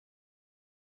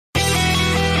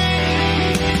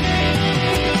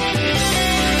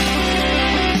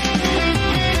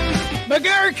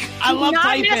love not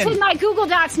typing. mess with my Google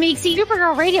Docs, Meeksy.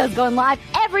 Supergirl Radio is going live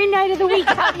every night of the week.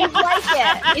 How do you like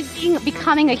it? Is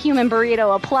becoming a human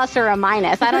burrito a plus or a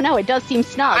minus? I don't know. It does seem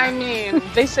snug. I mean,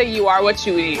 they say you are what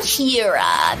you eat. Kira.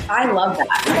 I love that.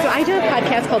 So I do a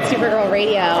podcast called Supergirl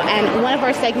Radio, and one of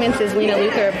our segments is Lena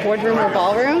Luthor, Boardroom or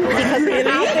Ballroom,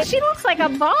 because she looks like a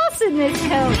boss in this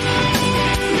coat.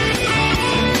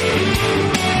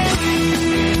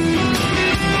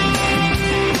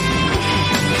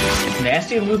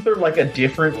 Nasty Luthor like a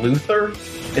different Luthor?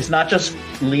 It's not just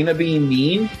Lena being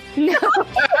mean? No.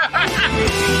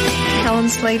 Helen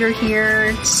Slater here.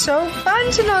 It's so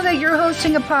fun to know that you're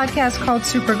hosting a podcast called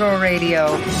Supergirl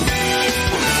Radio.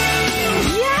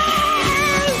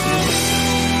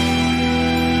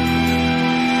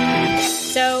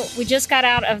 So we just got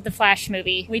out of the Flash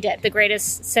movie. We did. The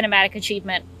greatest cinematic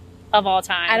achievement of all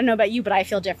time. I don't know about you, but I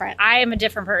feel different. I am a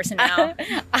different person now.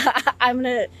 I'm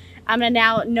gonna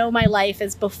now know my life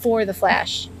is before the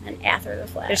Flash and after the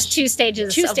Flash. There's two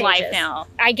stages of life now.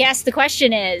 I guess the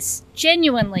question is,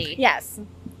 genuinely, yes,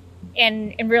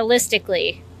 and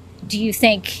realistically, do you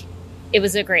think it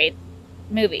was a great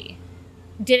movie?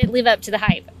 Did it live up to the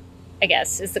hype? I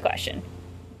guess is the question.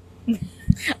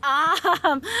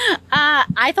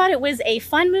 I thought it was a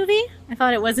fun movie. I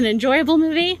thought it was an enjoyable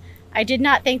movie. I did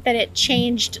not think that it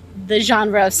changed the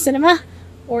genre of cinema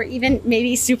or even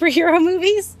maybe superhero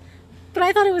movies, but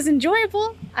I thought it was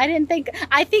enjoyable. I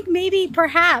think maybe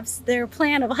perhaps their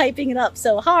plan of hyping it up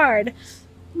so hard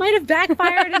might have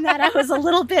backfired in that I was a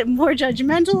little bit more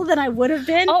judgmental than I would have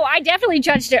been. Oh, I definitely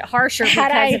judged it harsher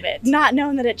because of it. Not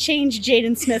known that it changed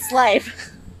Jaden Smith's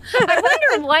life. I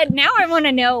wonder I want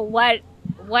to know what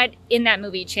in that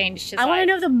movie changed his life. I want to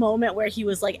know the moment where he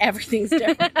was like, everything's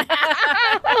different.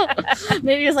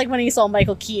 Maybe it was like when he saw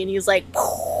Michael Keaton, he was like,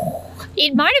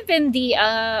 it might have been the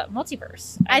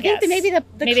multiverse. I think that maybe the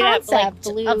concept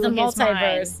that, like, of the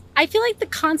multiverse. I feel like the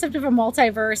concept of a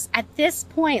multiverse at this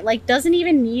point, like, doesn't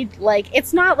even need, like,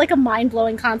 it's not like a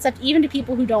mind-blowing concept, even to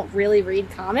people who don't really read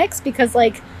comics, because,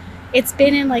 like, it's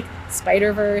been in, like,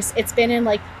 Spider-Verse. It's been in,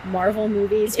 like, Marvel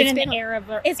movies. It's been on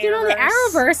the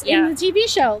Arrowverse in the TV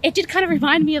show. It did kind of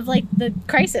remind me of, like, the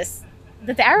Crisis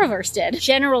that the Arrowverse did.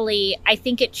 Generally, I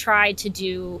think it tried to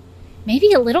do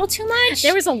maybe a little too much.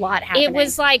 There was a lot happening. It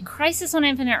was, like, Crisis on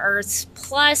Infinite Earths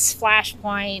plus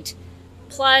Flashpoint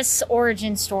plus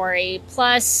origin story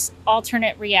plus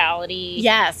alternate reality.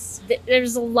 Yes.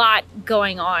 There's a lot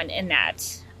going on in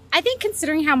that. I think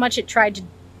considering how much it tried to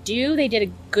do, they did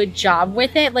a good job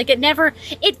with it. Like,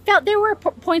 there were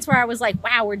points where I was like,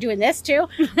 wow, we're doing this too,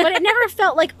 but it never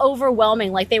felt like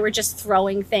overwhelming, like they were just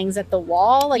throwing things at the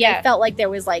wall. Like, it felt like there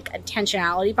was like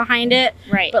intentionality behind it,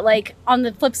 right? But like on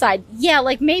the flip side,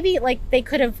 like maybe like they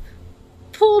could have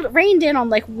reined in on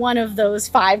like one of those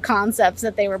 5 concepts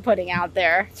that they were putting out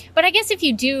there. But I guess if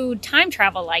you do time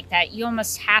travel like that, you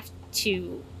almost have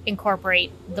to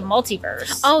incorporate the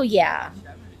multiverse. Oh yeah.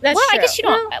 That's true. I guess you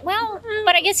don't.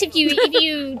 But I guess if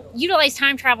you utilize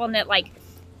time travel and that, like,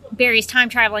 Barry's time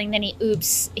traveling, then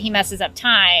he messes up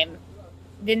time,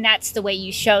 then that's the way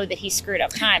you show that he screwed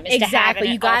up time. Is exactly.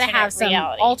 To you got to have some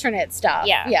reality. alternate stuff.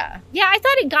 Yeah. I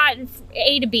thought it got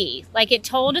A to B. Like, it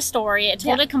told a story. It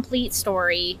told a complete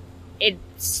story. It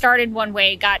started one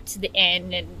way, got to the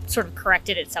end, and sort of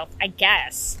corrected itself, I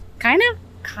guess. Kind of.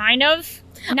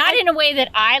 Not in a way that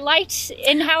I liked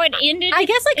in how it ended. I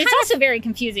guess it's also very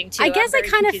confusing too. I guess I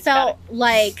kind of felt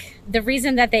like the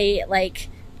reason that they, like,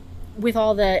 with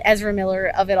all the Ezra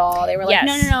Miller of it all, they were like,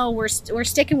 no, we're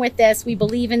sticking with this. We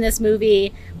believe in this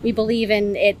movie. We believe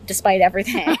in it despite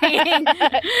everything.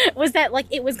 Was that, like,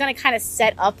 it was going to kind of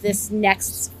set up this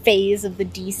next phase of the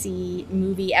DC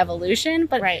movie evolution.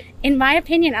 But in my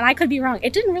opinion, and I could be wrong,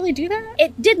 it didn't really do that.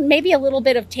 It did maybe a little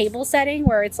bit of table setting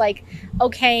where it's like,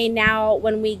 okay, now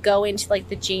when we go into, like,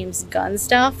 the James Gunn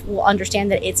stuff, we'll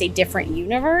understand that it's a different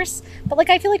universe. But,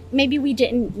 like, I feel like maybe we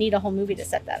didn't need a whole movie to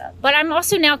set that up. But I'm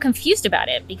also now confused about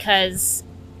it because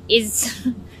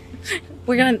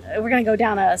we're gonna go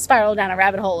down a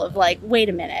rabbit hole of, like, wait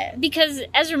a minute, because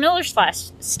Ezra Miller's Flash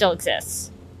still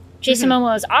exists. Jason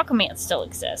Momoa's Aquaman still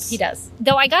exists. He does.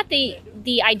 Though I got the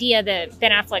idea that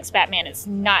Ben Affleck's Batman is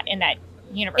not in that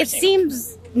universe. It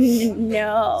seems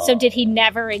no. So did he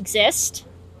never exist?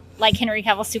 Like Henry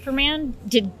Cavill's Superman?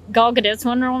 Did Gal Gadot's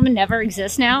Wonder Woman never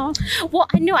exist now? Well,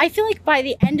 no, I feel like by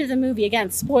the end of the movie, again,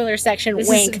 spoiler section, this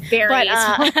wink. Is very but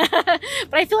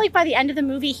I feel like by the end of the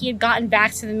movie, he had gotten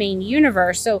back to the main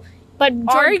universe. So, but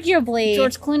arguably,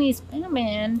 George Clooney's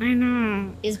Batman. I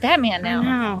know is Batman now. I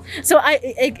know. So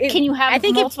can you have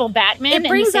multiple Batman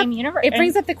in the same universe? It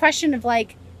brings up the question of,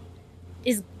 like,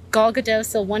 is Gal Gadot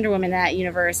still Wonder Woman in that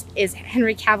universe? Is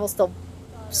Henry Cavill still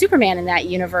Superman in that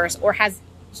universe, or has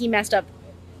he messed up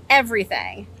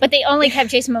everything? But they only kept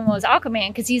Jason Momoa as Aquaman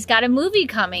because he's got a movie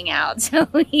coming out, so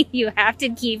you have to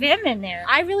keep him in there.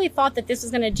 I really thought that this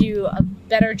was going to do a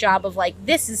better job of like,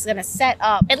 this is going to set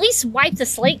up. At least wipe the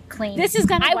slate clean. This is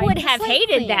going to. I would have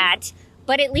hated that,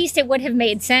 but at least it would have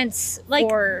made sense. Like,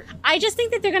 for I just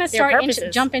think that they're going to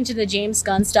jump into the James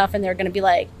Gunn stuff, and they're going to be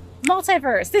like,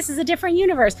 multiverse. This is a different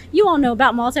universe. You all know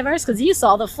about multiverse because you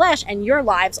saw the Flash, and your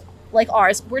lives, like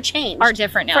ours, were changed. Are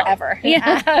different now forever.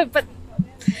 Yeah, but.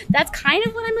 That's kind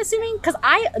of what I'm assuming, because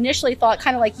I initially thought,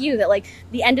 kind of like you, that like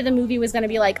the end of the movie was going to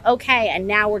be like, okay, and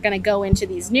now we're going to go into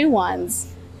these new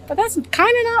ones. But that's kind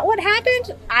of not what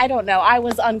happened. I don't know. I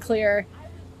was unclear.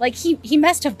 Like, he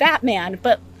messed up Batman,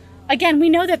 but again, we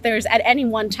know that there's, at any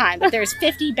one time, that there's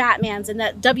 50 Batmans, and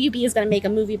that WB is going to make a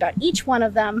movie about each one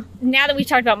of them. Now that we've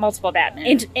talked about multiple Batman.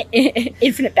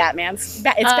 Infinite Batmans.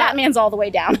 It's Batmans all the way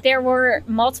down. There were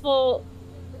multiple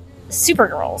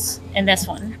Supergirls in this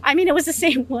one. I mean, it was the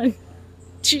same one.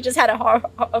 She just had a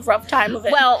rough time of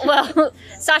it. Well,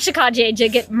 Sasha Calle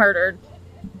did get murdered.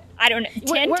 I don't know,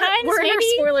 10 times we're maybe? in our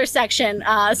spoiler section,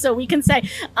 so we can say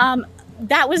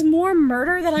that was more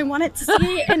murder than I wanted to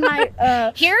see in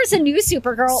my... Here's a new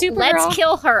Supergirl. Let's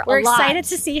kill her. We're excited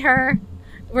to see her.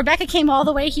 Rebecca came all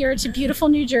the way here to beautiful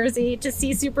New Jersey to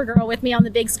see Supergirl with me on the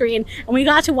big screen, and we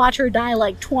got to watch her die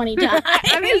like 20 times.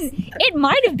 I mean, it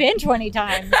might have been 20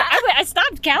 times. I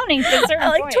stopped counting at a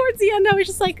certain point. Towards the end, I was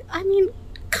just like, I mean,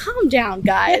 calm down,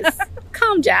 guys.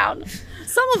 Calm down.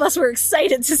 Some of us were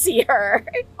excited to see her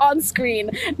on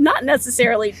screen, not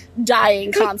necessarily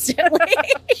dying constantly.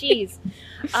 Jeez.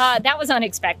 That was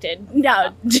unexpected.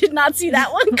 No, did not see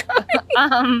that one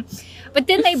coming. But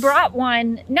then they brought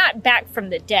one, not back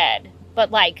from the dead,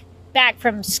 but like back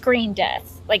from screen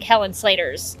death, like Helen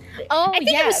Slater's. Oh, I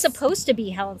think it was supposed to be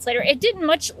Helen Slater. It didn't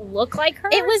much look like her.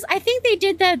 It was. I think they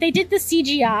did the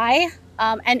CGI,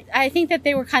 and I think that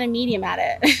they were kind of medium at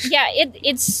it. Yeah,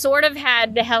 it sort of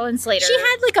had the Helen Slater. She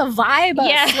had like a vibe,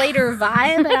 a Slater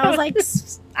vibe, and I was like,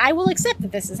 I will accept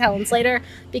that this is Helen Slater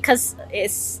because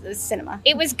it's cinema.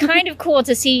 It was kind of cool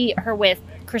to see her with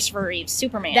Christopher Reeve's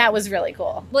Superman. That was really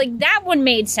cool. Like, that one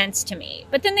made sense to me.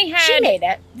 But then they had... She made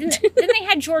it. then they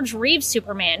had George Reeves'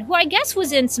 Superman, who I guess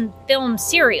was in some film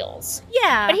serials.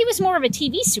 Yeah. But he was more of a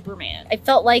TV Superman. I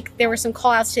felt like there were some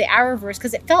call-outs to the Arrowverse,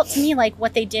 because it felt to me like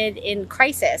what they did in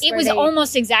Crisis. It was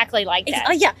almost exactly like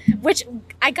that. Yeah, which,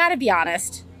 I gotta be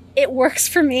honest, it works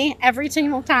for me every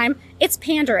single time. It's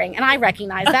pandering, and I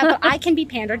recognize that, but I can be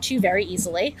pandered to very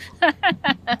easily.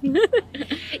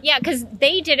 Yeah, because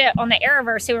they did it on the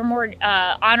Arrowverse. They were more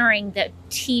honoring the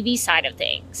TV side of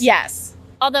things. Yes.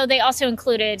 Although they also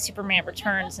included Superman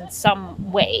Returns in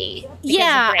some way.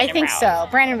 Yeah, I think so.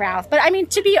 Brandon Routh. But I mean,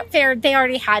 to be fair, they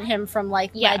already had him from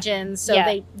like Legends,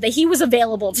 so he was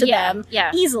available to them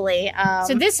easily.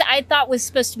 So this I thought was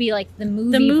supposed to be like the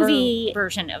movie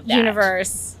version of that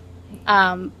universe.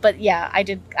 But yeah, I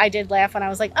did laugh when I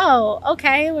was like, oh,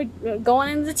 okay, we're going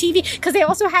into the TV, because they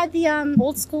also had the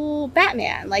old school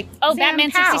Batman, like Batman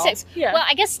Powell. 66. Yeah. Well,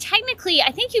 I guess technically,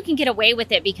 I think you can get away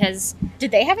with it because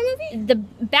did they have a movie? The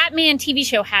Batman TV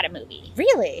show had a movie.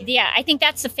 Really? Yeah, I think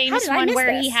that's the famous one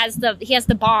where he has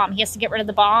the bomb. He has to get rid of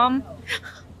the bomb.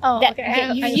 Oh,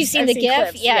 okay. You've seen the GIF?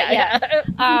 Clips. Yeah.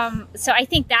 So I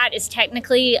think that is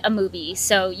technically a movie,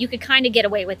 so you could kind of get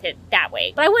away with it that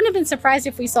way. But I wouldn't have been surprised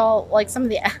if we saw like some of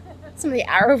the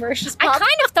Arrowverse just pop. I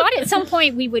kind of thought at some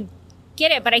point we would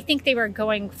get it, but I think they were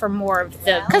going for more of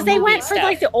the because they went for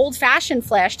like the old-fashioned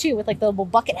Flash too, with like the little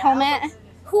bucket helmet.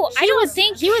 I don't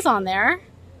think he was on there.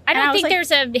 I don't think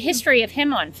there's a history of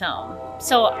him on film.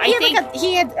 So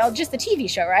he had just the TV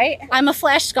show, right? I'm a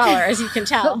Flash scholar, as you can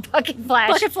tell. Bucket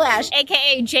Flash,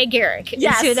 aka Jay Garrick.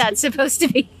 Yes, is who that's supposed to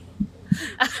be.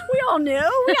 We all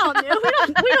knew. We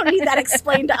don't need that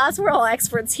explained to us. We're all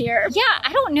experts here. Yeah,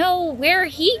 I don't know where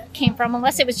he came from,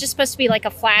 unless it was just supposed to be like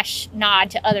a Flash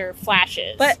nod to other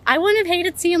Flashes. But I wouldn't have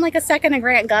hated seeing like a second of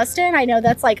Grant Gustin. I know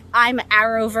that's like I'm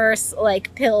Arrowverse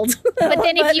like pilled. But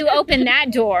then if you open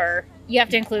that door, you have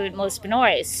to include Melissa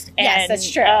Benoist. And, yes, that's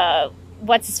true.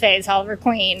 What's his face? Oliver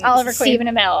Queen, Stephen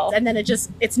Amell. And then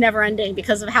it's never ending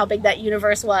because of how big that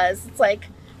universe was. It's like,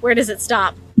 where does it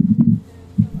stop?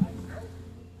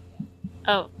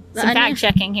 Oh, some fact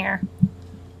checking here.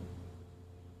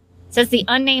 It says the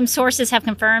unnamed sources have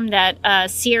confirmed that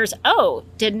Sears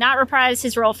did not reprise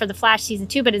his role for The Flash Season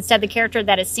 2, but instead the character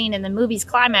that is seen in the movie's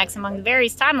climax among the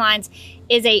various timelines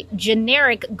is a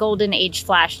generic Golden Age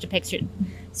Flash depiction.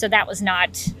 So that was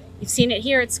not... You've seen it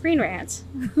here at Screen Rant.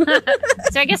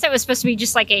 So I guess that was supposed to be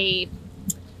just like a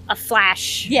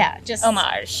Flash just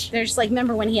homage. They're just like,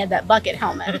 remember when he had that bucket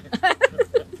helmet?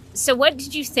 So what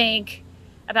did you think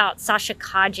about Sasha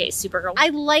Cage's Supergirl? I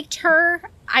liked her.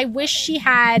 I wish she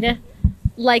had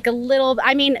like a little,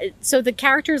 I mean, so the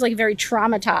character is like very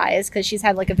traumatized because she's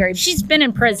had like a very, She's been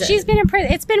in prison.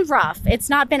 It's been rough. It's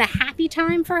not been a happy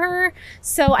time for her.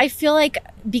 So I feel like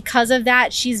because of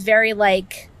that, she's very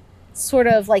like sort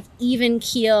of like even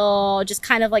keel, just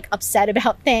kind of like upset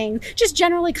about things, just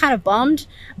generally kind of bummed.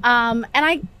 And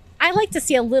I like to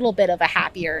see a little bit of a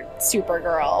happier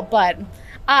Supergirl, but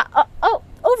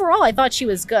overall, I thought she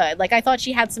was good. Like, I thought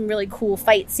she had some really cool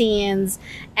fight scenes,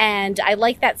 and I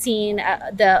like that scene,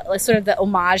 the sort of the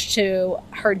homage to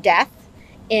her death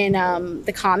in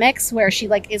the comics, where she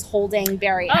like is holding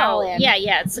Barry Allen. Yeah,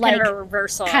 it's like, kind of a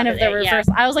reversal. Kind of the reverse.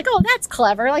 Yeah. I was like, oh, that's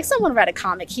clever. Like, someone read a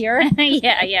comic here.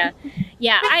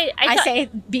 Yeah. I say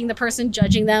being the person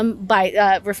judging them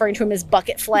by referring to him as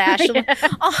Bucket Flash.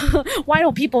 Why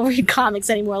don't people read comics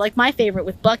anymore? Like my favorite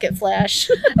with Bucket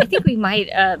Flash. I think we might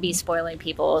be spoiling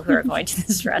people who are going to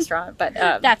this restaurant, but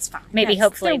that's fine. Maybe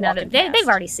hopefully none of they've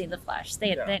already seen the Flash.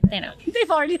 They know.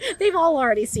 They've all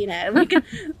already seen it.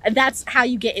 That's how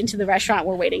you get into the restaurant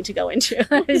we're waiting to go into.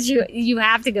 you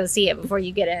have to go see it before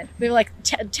you get in. They're like,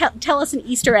 tell us an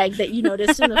Easter egg that you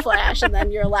noticed in the Flash, and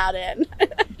then you're allowed in.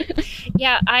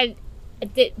 Yeah,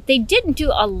 they didn't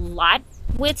do a lot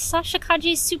with Sasha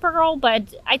Cage's Supergirl,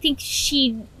 but I think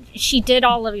she did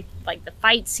all of like the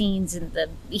fight scenes and the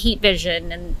heat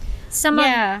vision and some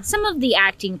of the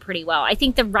acting pretty well. I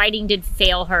think the writing did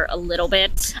fail her a little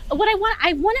bit. What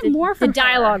I wanted more from the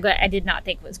dialogue. I did not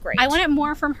think was great. I wanted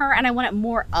more from her, and I wanted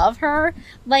more of her.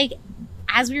 Like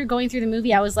as we were going through the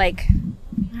movie, I was like,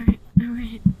 all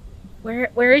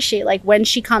right, where is she? Like when's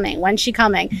she coming?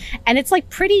 And it's like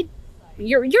pretty.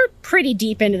 You're pretty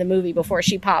deep into the movie before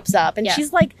she pops up, and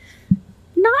she's like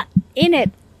not in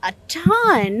it a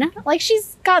ton. Like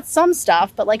she's got some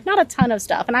stuff, but like not a ton of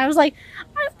stuff. And I was like,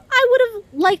 I would have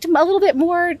liked a little bit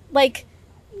more. Like,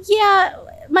 yeah,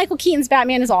 Michael Keaton's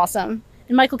Batman is awesome,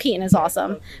 and Michael Keaton is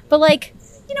awesome, but like,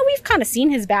 you know, we've kind of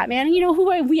seen his Batman. You know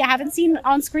who we haven't seen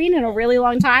on screen in a really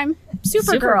long time?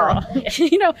 Supergirl.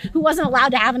 You know, who wasn't allowed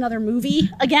to have another movie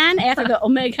again after the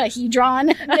Omega Hedron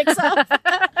mix-up.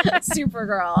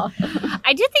 Supergirl.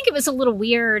 I did think it was a little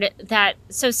weird that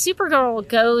Supergirl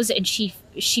goes and she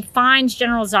finds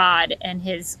General Zod and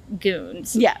his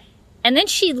goons. Yeah. And then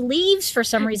she leaves for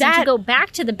some reason to go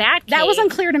back to the Batcave. That was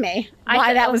unclear to me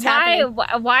why that was happening.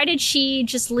 Why did she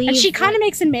just leave? And she kind of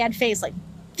makes a mad face like,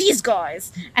 these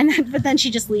guys, but then she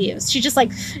just leaves. She just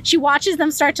like, she watches them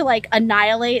start to like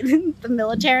annihilate the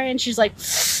military, and she's like,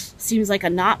 seems like a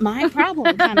not my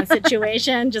problem kind of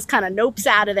situation. Just kind of nopes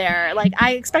out of there. Like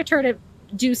I expect her to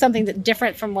do something that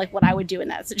different from like what I would do in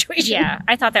that situation. Yeah,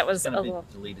 I thought that was a little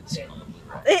deleted scene on the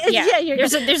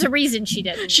Blu-ray. There's a reason she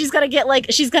did. She's gonna get like,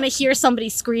 she's gonna hear somebody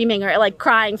screaming or like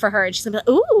crying for her, and she's gonna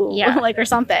be like, ooh, like or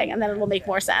something, and then it'll make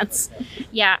more sense.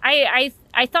 Yeah,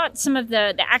 I thought some of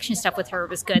the action stuff with her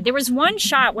was good. There was one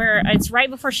shot where it's right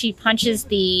before she punches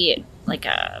the like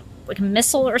a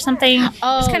missile or something. Oh, it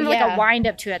was kind of like a wind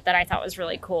up to it that I thought was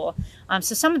really cool.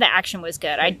 So some of the action was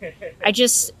good. I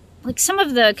just like some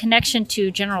of the connection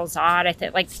to General Zod. I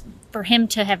think like for him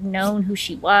to have known who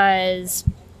she was.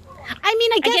 I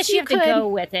mean, I guess you have to go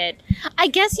with it. I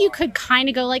guess you could kind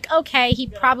of go like, okay, he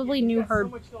probably knew her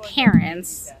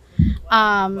parents.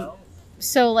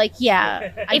 So, like,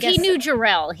 yeah. If he knew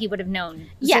Jor-El, he would have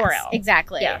known Zor-El. Yes,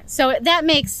 exactly. Yeah. So that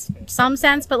makes some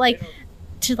sense, but, like,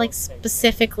 to, like,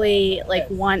 specifically, like,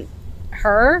 want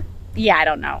her, yeah, I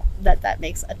don't know. That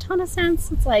makes a ton of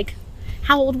sense. It's like,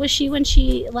 how old was she when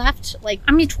she left? Like,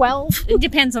 I mean, 12? It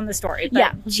depends on the story,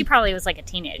 but she probably was, like, a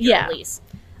teenager at least.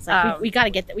 It's like, we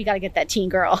gotta get that teen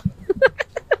girl.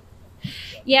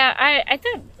 Yeah, I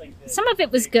thought some of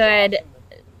it was good.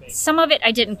 Some of it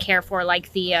I didn't care for,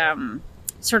 like the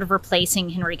sort of replacing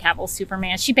Henry Cavill's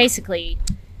Superman. She basically...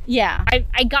 Yeah.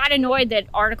 I got annoyed that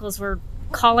articles were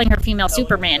calling her female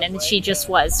Superman, and she just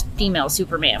was female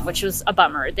Superman, which was a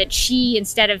bummer. That she,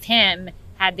 instead of him,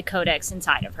 had the codex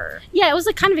inside of her. Yeah, it was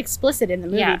like kind of explicit in the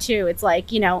movie, too. It's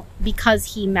like, you know,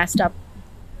 because he messed up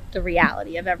the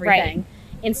reality of everything. Right.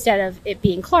 Instead of it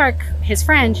being Clark, his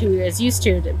friend, who he was used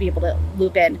to be able to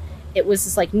loop in, it was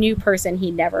this like new person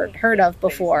he never heard of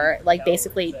before, like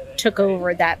basically took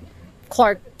over that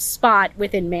Clark spot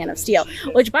within Man of Steel.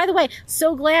 Which, by the way,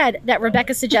 so glad that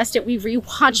Rebecca suggested we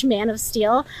rewatch Man of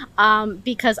Steel,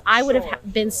 because I would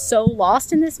have been so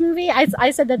lost in this movie.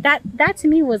 I said that to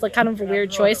me was like kind of a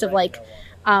weird choice of like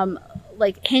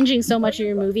hinging so much of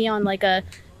your movie on like a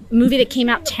movie that came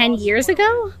out 10 years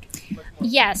ago.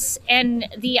 Yes, and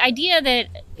the idea that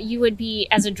you would be,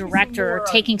 as a director,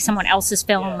 taking someone else's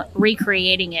film,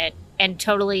 recreating it, and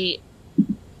totally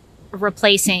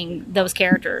replacing those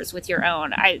characters with your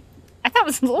own. I thought it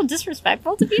was a little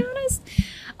disrespectful, to be honest.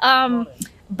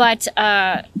 But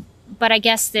I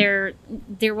guess there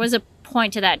was a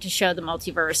point to that to show the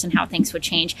multiverse and how things would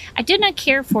change. I did not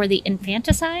care for the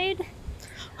infanticide.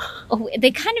 Oh,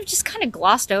 they kind of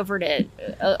glossed over it.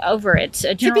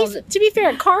 To be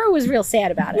fair, Kara was real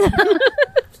sad about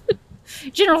it.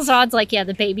 General Zod's like, yeah,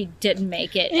 the baby didn't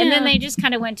make it. Yeah. And then they just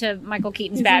kind of went to Michael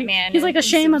Keaton's Batman. He's like, a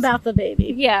shame about the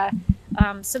baby. Yeah.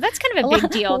 So that's kind of a big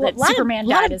deal that Superman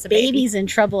died as a baby. Babies in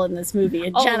trouble in this movie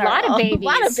in general. A lot of babies. A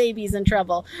lot of babies in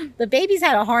trouble. The babies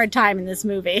had a hard time in this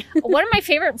movie. One of my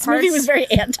favorite parts... This movie was very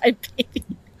anti-baby.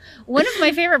 One of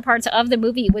my favorite parts of the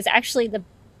movie was actually the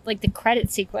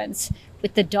credit sequence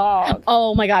with the dog.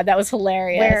 Oh my God, that was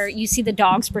hilarious. Where you see the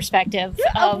dog's perspective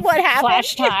of what happened.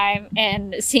 Flash time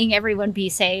and seeing everyone be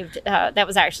saved. That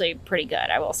was actually pretty good,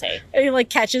 I will say. He like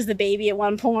catches the baby at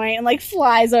one point and like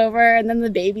flies over, and then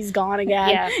the baby's gone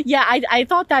again. Yeah. I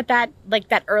thought that like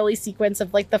that early sequence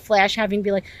of like the Flash having to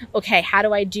be like, okay, how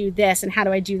do I do this and how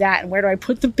do I do that and where do I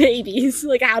put the babies?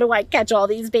 Like, how do I catch all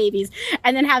these babies?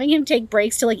 And then having him take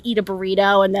breaks to like eat a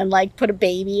burrito and then like put a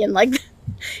baby in like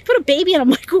put a baby in a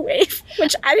microwave,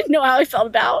 which I didn't know how I felt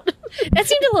about. That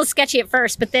seemed a little sketchy at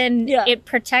first, but then it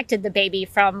protected the baby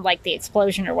from like the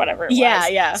explosion or whatever it was.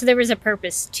 Yeah. So there was a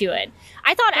purpose to it.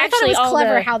 I thought it was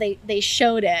clever how they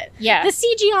showed it. Yeah. The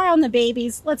CGI on the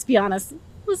babies, let's be honest,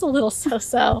 was a little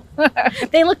so-so.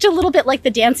 They looked a little bit like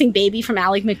the dancing baby from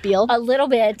Ally McBeal. A little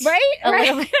bit. Right?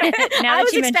 Little bit. I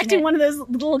was expecting one of those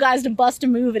little guys to bust a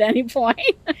move at any point.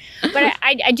 But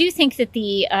I do think that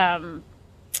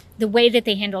the way that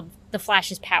they handled the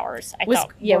Flash's powers, I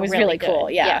thought was really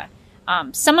cool. Yeah.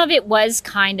 Some of it was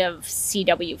kind of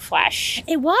CW Flash.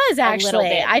 It was actually. A little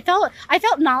bit. I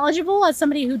felt knowledgeable as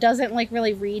somebody who doesn't like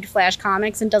really read Flash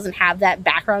comics and doesn't have that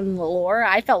background in the lore.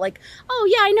 I felt like, oh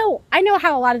yeah, I know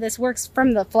how a lot of this works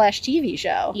from the Flash TV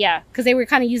show. Yeah, because they were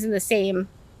kind of using the same,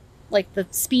 like the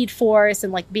Speed Force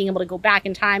and like being able to go back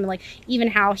in time and like even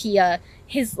how he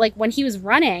his like when he was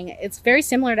running, it's very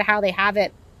similar to how they have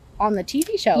it on the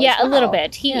TV show. Yeah, as well. A little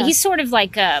bit. He sort of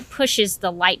like pushes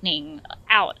the lightning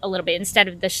out a little bit instead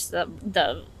of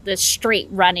the straight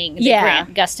running that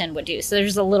Grant Gustin would do. So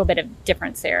there's a little bit of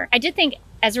difference there. I did think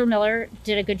Ezra Miller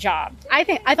did a good job.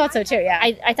 I thought so too. Yeah,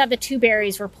 I thought the two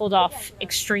berries were pulled off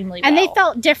extremely well, and they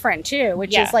felt different too,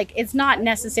 which is like it's not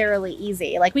necessarily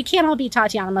easy. Like we can't all be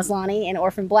Tatiana Maslany in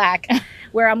Orphan Black,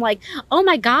 where I'm like, oh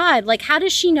my God, like how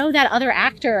does she know that other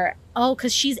actor? Oh,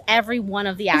 because she's every one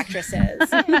of the actresses.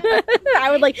 I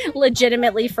would like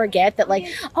legitimately forget that. Like,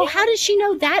 oh, how does she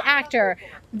know that actor?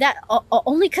 That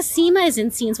only Cosima is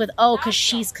in scenes with. Oh, because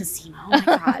she's Cosima. Oh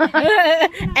my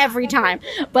God, every time.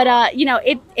 But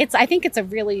it's. I think it's a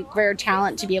really rare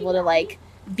talent to be able to like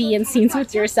be in scenes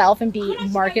with yourself and be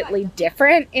markedly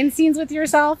different in scenes with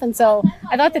yourself. And so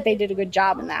I thought that they did a good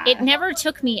job in that. It never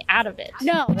took me out of it.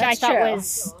 No, which I thought true.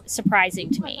 was surprising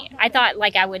to me. I thought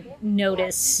like I would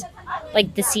notice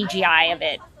like the CGI of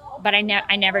it, but I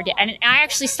never did. And I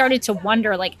actually started to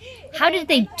wonder like, how did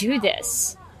they do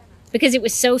this? Because it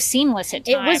was so seamless at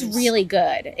times. It was really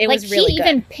good. It like was really he good.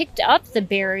 even picked up the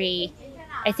berry.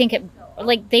 I think it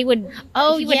like they would.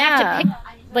 Oh he would have to pick,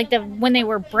 like when they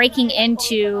were breaking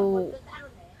into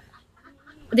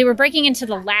the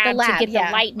lab to get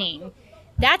the lightning.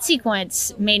 That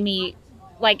sequence made me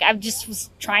like I just was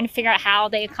trying to figure out how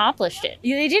they accomplished it.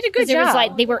 Yeah, they did a good job. It was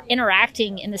like they were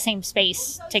interacting in the same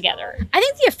space together. I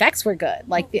think the effects were good,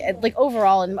 like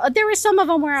overall, and there were some of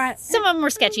them where some of them were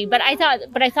sketchy, but I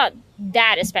thought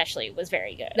that especially was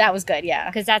very good. That was good, yeah,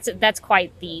 because that's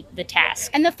quite the task.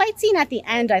 And the fight scene at the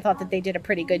end, I thought that they did a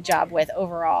pretty good job with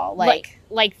overall,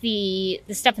 like the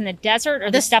stuff in the desert or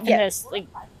the stuff in this like.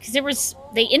 Because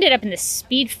they ended up in the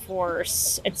Speed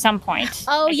Force at some point.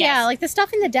 Oh yeah, like the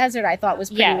stuff in the desert I thought was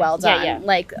pretty well done. Yeah.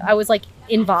 Like I was like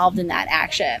involved in that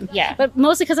action. Yeah, but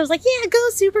mostly because I was like, yeah, go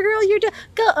Supergirl,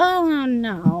 go. Oh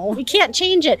no, we can't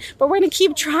change it, but we're gonna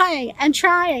keep trying and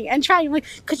trying and trying. I'm like,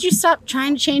 could you stop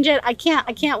trying to change it? I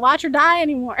can't watch her die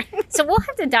anymore. So we'll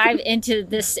have to dive into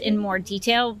this in more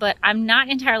detail, but I'm not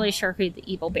entirely sure who the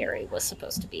evil Barry was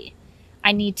supposed to be.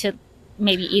 I need to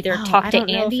maybe either talk to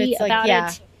Andy about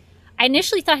it. I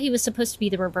initially thought he was supposed to be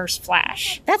the Reverse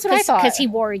Flash. That's what I thought. Because he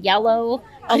wore yellow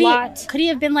a lot. Could he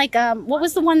have been like, what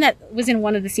was the one that was in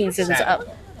one of the scenes? It was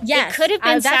yes, it could have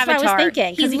been Savitar. That's what I was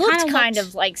thinking. He looked kind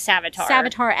of like Savitar.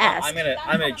 Savitar-esque.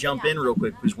 I'm gonna jump in real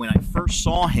quick because when I first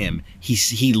saw him,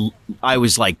 I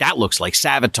was like, that looks like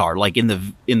Savitar, like in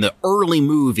the early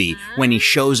movie when he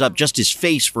shows up, just his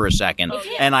face for a second,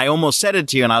 and I almost said it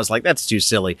to you, and I was like, that's too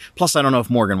silly. Plus, I don't know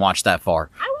if Morgan watched that far.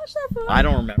 I watched that far. I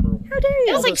don't remember. How dare you?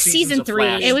 It was All like the seasons season of 3.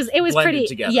 Flash It was blended pretty.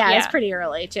 together. Yeah, Yeah. it's pretty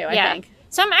early too. I think.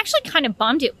 So I'm actually kind of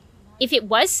bummed if it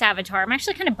was Savitar, I'm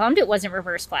actually kind of bummed it wasn't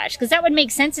Reverse Flash, because that would make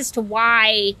sense as to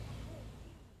why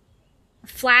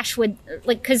Flash would,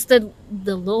 like, because the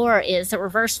lore is that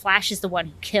Reverse Flash is the one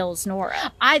who kills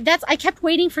Nora. I kept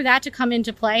waiting for that to come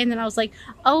into play, and then I was like,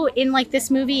 oh, in like this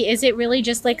movie, is it really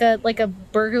just like a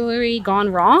burglary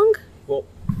gone wrong? Well,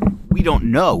 we don't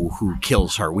know who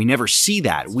kills her. We never see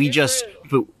that.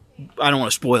 But I don't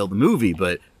want to spoil the movie,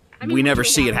 but we never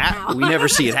see it happen. We never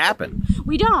see it happen.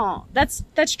 We don't. That's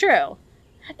true.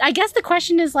 I guess the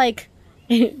question is like,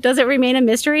 does it remain a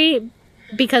mystery?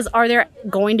 Because are there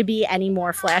going to be any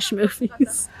more Flash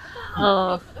movies?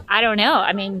 Oh, I don't know.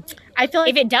 I mean, I feel like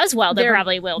if it does well, there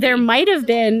probably will be. There might have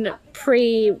been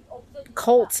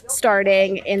pre-cult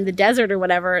starting in the desert or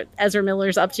whatever Ezra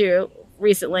Miller's up to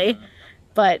recently,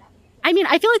 but I mean,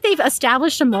 I feel like they've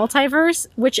established a multiverse,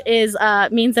 which is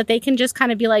means that they can just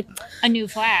kind of be like, a new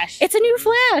Flash. it's a new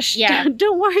Flash. Yeah.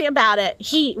 Don't worry about it.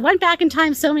 He went back in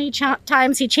time so many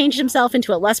times, he changed himself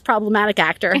into a less problematic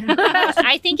actor.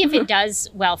 I think if it does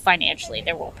well financially,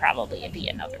 there will probably be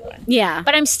another one. Yeah.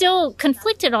 But I'm still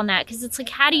conflicted on that, because it's like,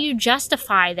 how do you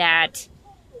justify that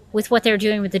with what they're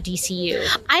doing with the DCU?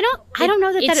 I don't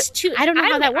know that It's too. I don't know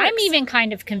how that works. I'm even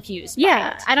kind of confused. by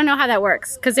Yeah, it. I don't know how that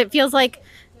works, because it feels like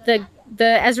the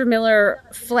Ezra Miller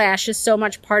Flash is so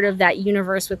much part of that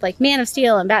universe with like Man of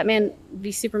Steel and Batman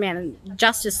v Superman and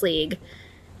Justice League,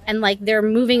 and like they're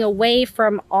moving away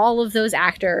from all of those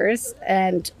actors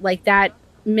and like that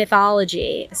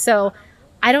mythology. So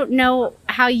I don't know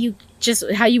how you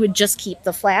would just keep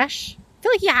the Flash. I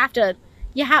feel like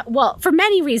you have well, for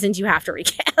many reasons you have to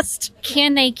recast.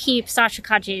 Can they keep Sasha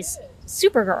Kaji's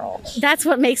Supergirl? That's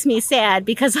what makes me sad,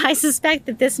 because I suspect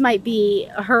that this might be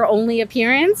her only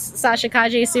appearance, Sasha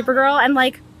Kaji's Supergirl, and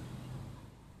like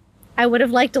I would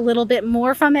have liked a little bit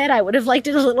more from it. I would have liked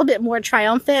it a little bit more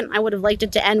triumphant. I would have liked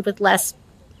it to end with less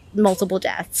multiple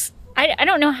deaths. I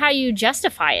don't know how you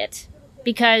justify it,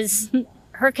 because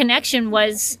her connection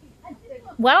was,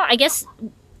 well, I guess,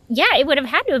 yeah, it would have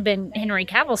had to have been Henry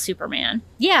Cavill's Superman.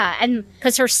 Yeah, and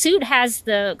Because her suit has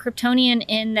the Kryptonian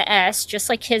in the S, just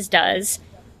like his does.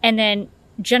 And then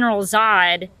General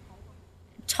Zod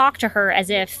talked to her as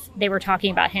if they were talking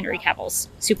about Henry Cavill's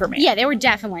Superman. yeah, that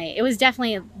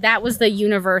was the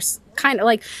universe, kind of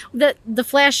like the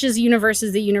Flash's universe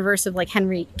is the universe of like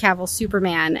Henry Cavill's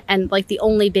Superman, and like the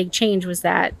only big change was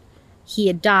that he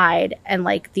had died, and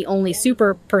like the only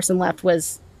super person left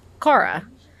was Kara.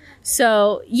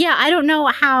 So yeah, I don't know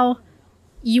how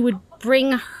you would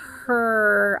bring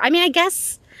her. I mean, I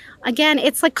guess again,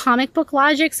 it's like comic book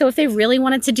logic. So if they really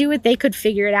wanted to do it, they could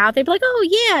figure it out. They'd be like,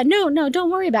 "Oh yeah, no,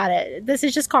 don't worry about it. This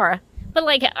is just Kara." But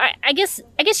like, I guess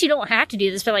you don't have to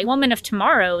do this. But like, Woman of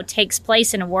Tomorrow takes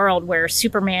place in a world where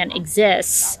Superman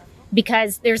exists,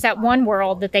 because there's that one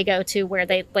world that they go to where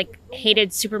they like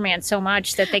hated Superman so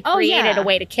much that they created a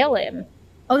way to kill him.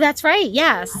 Oh, that's right.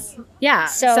 Yes. Yeah.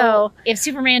 So if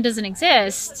Superman doesn't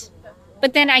exist,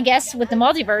 but then I guess with the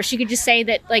multiverse, you could just say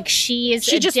that like she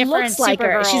just different looks like her.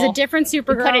 Supergirl. She's a different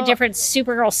Supergirl. Put a different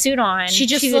Supergirl suit on. She's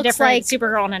a looks different like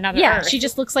Supergirl on another Yeah, Earth. she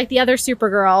just looks like the other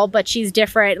Supergirl, but she's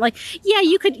different. Like, yeah,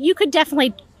 you could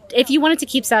definitely, if you wanted to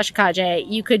keep Sasha Kaji,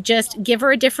 you could just give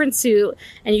her a different suit,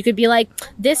 and you could be like,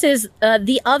 "This is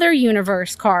the other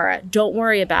universe, Kara. Don't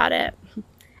worry about it."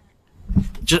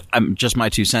 Just my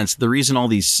 2 cents. The reason all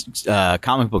these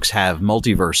comic books have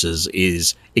multiverses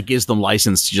is it gives them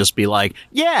license to just be like,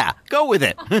 yeah, go with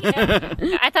it.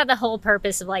 I thought the whole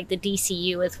purpose of like the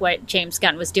DCU with what James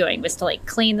Gunn was doing was to like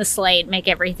clean the slate, make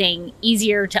everything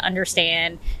easier to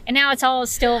understand, and now it's all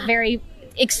still very.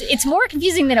 It's more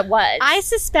confusing than it was. I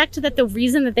suspect that the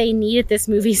reason that they needed this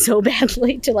movie so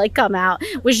badly to like come out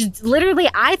was literally,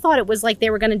 I thought it was like they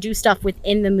were going to do stuff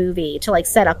within the movie to like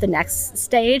set up the next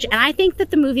stage. And I think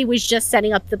that the movie was just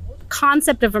setting up the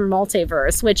concept of a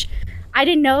multiverse, which I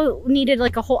didn't know needed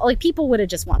like a whole, like people would have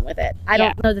just won with it. I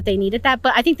don't know that they needed that,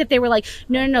 but I think that they were like,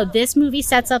 no, this movie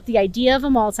sets up the idea of a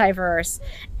multiverse.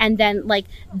 And then like,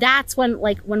 that's when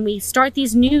we start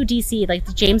these new DC, like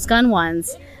the James Gunn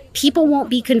ones, people won't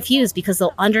be confused because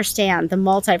they'll understand the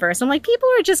multiverse. I'm like, people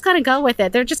are just going to go with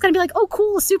it. They're just going to be like, oh,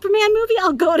 cool, a Superman movie?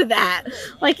 I'll go to that.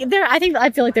 Like, I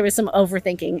feel like there was some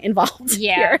overthinking involved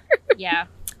here. Yeah.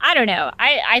 I don't know.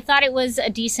 I thought it was a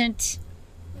decent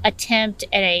attempt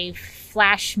at a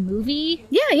Flash movie.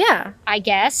 Yeah. I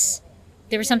guess.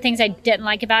 There were some things I didn't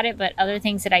like about it, but other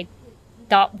things that I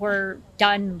thought were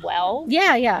done well.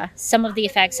 Yeah. Some of the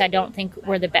effects I don't think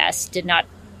were the best.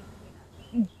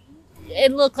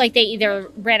 it looked like they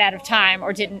either ran out of time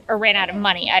or ran out of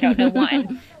money. I don't know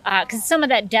one. Because some of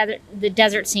that the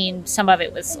desert scene, some of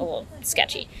it was a little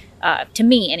sketchy to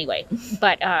me, anyway.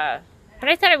 But I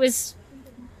thought it was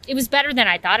better than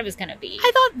I thought it was going to be.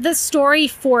 I thought the story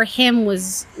for him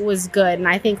was good, and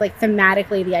I think like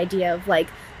thematically the idea of like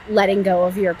letting go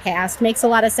of your past makes a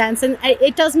lot of sense, and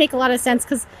it does make a lot of sense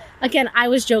because. Again, I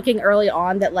was joking early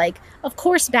on that, like, of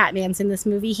course Batman's in this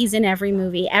movie. He's in every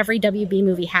movie. Every WB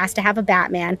movie has to have a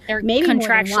Batman. They're maybe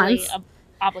contractually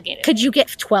obligated. Could you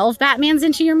get 12 Batmans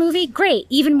into your movie? Great.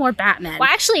 Even more Batman. Well,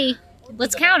 actually,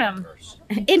 let's count them.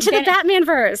 Into the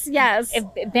Batman-verse, yes.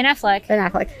 Ben Affleck.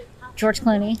 Ben Affleck. George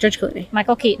Clooney.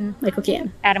 Michael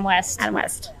Keaton. Adam West.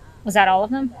 Was that all of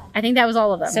them? I think that was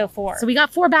all of them. So 4. So we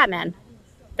got 4 Batmen.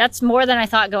 That's more than I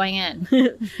thought going in.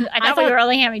 I thought we were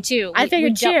only having 2. I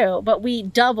figured 2, but we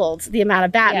doubled the amount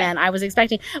of Batman I was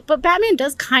expecting. But Batman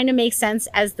does kind of make sense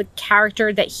as the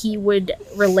character that he would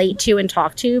relate to and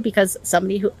talk to, because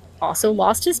somebody who also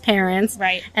lost his parents.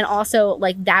 Right. And also,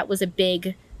 like, that was a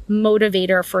big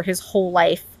motivator for his whole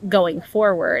life going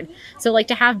forward. So, like,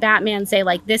 to have Batman say,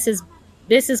 like, this is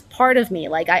part of me.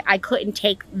 Like, I couldn't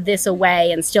take this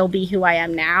away and still be who I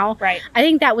am now. Right. I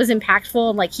think that was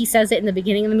impactful. Like, he says it in the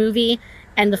beginning of the movie,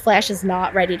 and the Flash is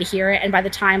not ready to hear it. And by the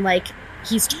time, like,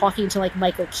 he's talking to, like,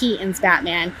 Michael Keaton's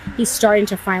Batman, he's starting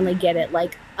to finally get it.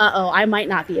 Like, I might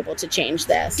not be able to change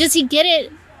this. Does he get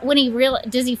it when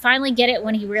does he finally get it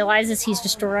when he realizes he's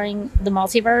destroying the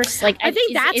multiverse? Like, I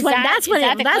think that's when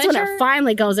it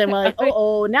finally goes in. We're like,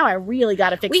 now I really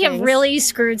got to fix things. We have really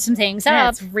screwed some things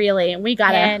up. We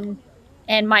got to.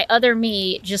 And my other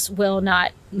me just will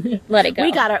not let it go.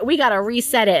 We gotta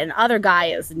reset it. And other guy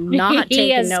is not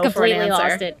taking no for an answer.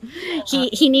 Lost it.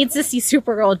 He needs to see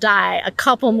Supergirl die a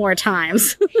couple more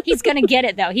times. He's gonna get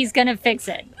it though. He's gonna fix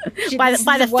it. By the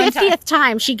 50th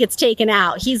time she gets taken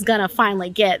out, he's gonna finally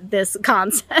get this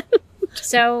concept.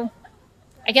 So,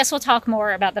 I guess we'll talk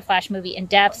more about the Flash movie in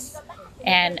depth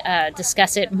and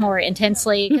discuss it more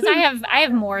intensely, because I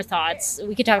have more thoughts.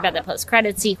 We could talk about the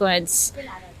post-credit sequence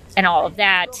and all of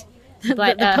that.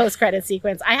 But the post-credit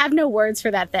sequence. I have no words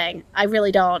for that thing. I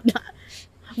really don't.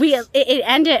 It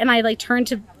ended, and I like turned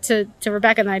to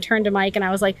Rebecca, and then I turned to Mike, and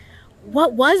I was like,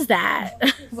 what was that?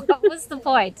 What was the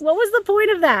point? What was the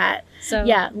point of that? So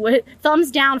yeah,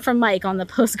 thumbs down from Mike on the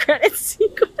post-credit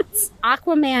sequence.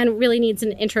 Aquaman really needs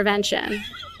an intervention.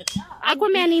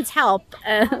 Aquaman needs help.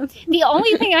 The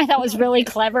only thing I thought was really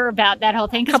clever about that whole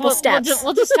thing, we'll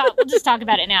just talk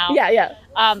about it now. Yeah.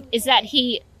 Is that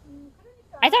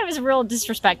I thought it was a real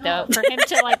disrespect, though, for him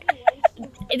to, like...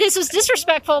 This was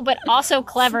disrespectful, but also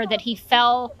clever that he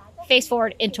fell face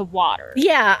forward into water.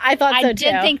 Yeah, I thought so, too.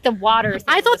 I did think the water thing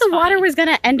I thought the water funny. was going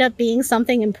to end up being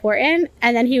something important,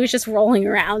 and then he was just rolling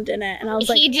around in it. And I was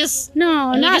like... He just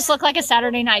looked like a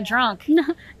Saturday night drunk. No,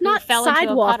 not fell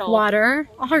sidewalk into a water,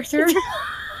 Arthur.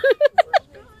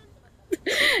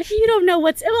 You don't know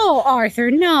what's... Oh, Arthur,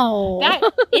 no.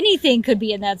 Anything could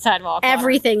be in that sidewalk water.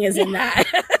 Everything is in that.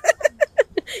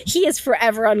 He is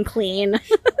forever unclean.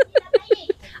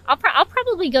 I'll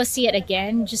probably go see it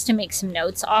again just to make some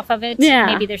notes off of it. Yeah.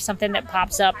 Maybe there's something that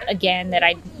pops up again that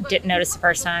I didn't notice the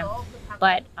first time.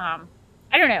 But I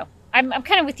don't know. I'm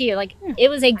kind of with you. Like, it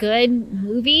was a good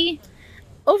movie.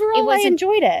 Overall, I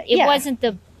enjoyed it. It wasn't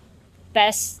the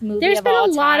best movie There's of been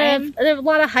all time. There's a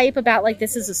lot of hype about, like,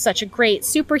 this is such a great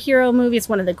superhero movie. It's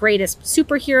one of the greatest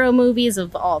superhero movies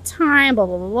of all time, blah,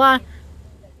 blah, blah, blah.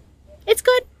 It's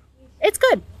good. It's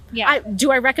good. Yeah. Do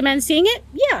I recommend seeing it?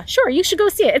 Yeah, sure. You should go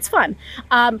see it. It's fun.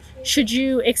 Should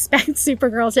you expect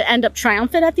Supergirl to end up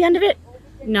triumphant at the end of it?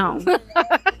 No.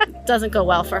 Doesn't go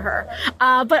well for her.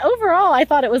 But overall, I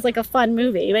thought it was like a fun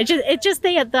movie.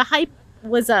 The hype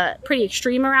was pretty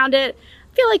extreme around it.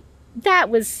 I feel like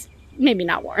that was maybe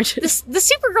not warranted. The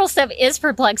Supergirl stuff is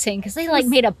perplexing because they like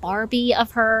made a Barbie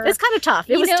of her. It's kind of tough.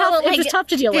 It was tough. It was tough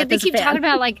to deal with. They keep talking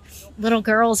about like little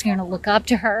girls are going to look up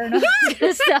to her and all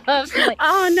this kind of stuff. Like,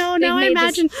 oh no! Now I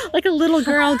imagine like a little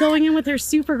girl going in with her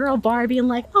Supergirl Barbie and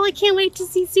like, oh, I can't wait to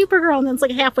see Supergirl. And then it's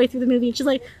like halfway through the movie and she's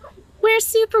like,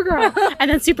 where's Supergirl?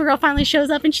 And then Supergirl finally shows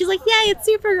up and she's like, yay, it's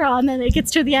Supergirl. And then it gets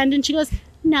to the end and she goes,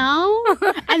 no.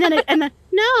 And then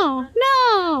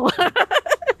no.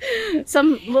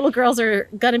 Some little girls are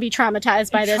gonna be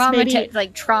traumatized by this. Maybe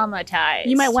traumatized.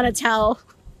 You might want to tell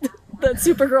the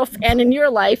Supergirl fan in your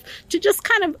life to just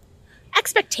kind of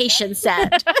expectation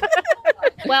set.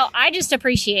 Well, I just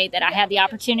appreciate that I had the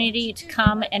opportunity to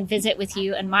come and visit with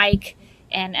you and Mike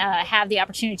and have the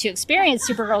opportunity to experience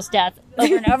Supergirl's death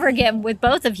over and over again with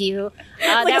both of you.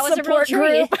 Like that was a real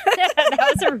treat.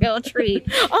 That was a real treat.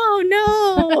 Oh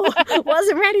no,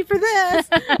 wasn't ready for this.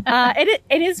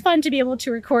 It is fun to be able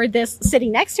to record this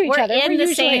sitting next to each We're other. in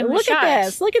the same look shot. at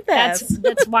this. Look at this.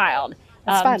 That's wild.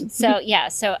 It's fun.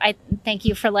 So I thank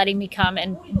you for letting me come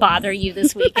and bother you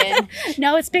this weekend.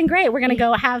 No, it's been great. We're going to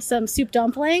go have some soup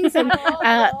dumplings and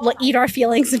eat our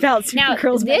feelings about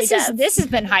Supergirl's many deaths. This has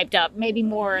been hyped up, maybe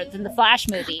more than the Flash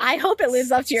movie. I hope it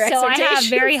lives up to your so expectations. I have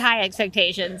very high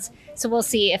expectations. So we'll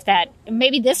see if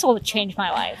maybe this will change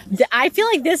my life. I feel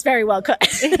like this very well could.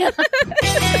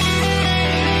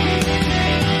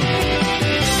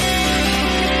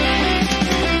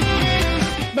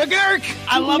 McGurk!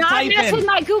 I love Not typing. mess with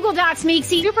my Google Docs,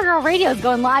 Meeksy. Supergirl Radio is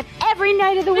going live every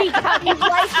night of the week. How do you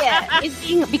like it?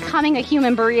 Is becoming a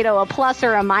human burrito a plus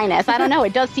or a minus? I don't know.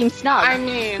 It does seem snug. I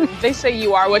mean, they say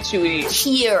you are what you eat.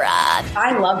 Kira.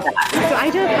 I love that. So I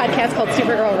do a podcast called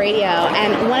Supergirl Radio,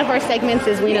 and one of our segments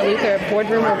is Lena Luthor,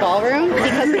 Boardroom or Ballroom,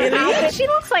 because She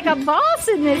looks like a boss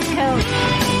in this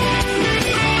coat.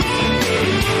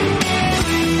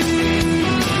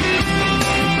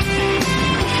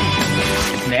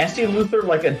 Nasty Luthor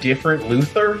like a different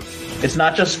Luthor? It's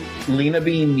not just Lena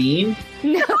being mean?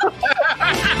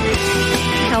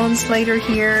 Helen Slater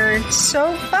here. It's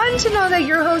so fun to know that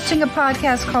you're hosting a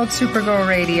podcast called Supergirl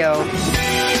Radio.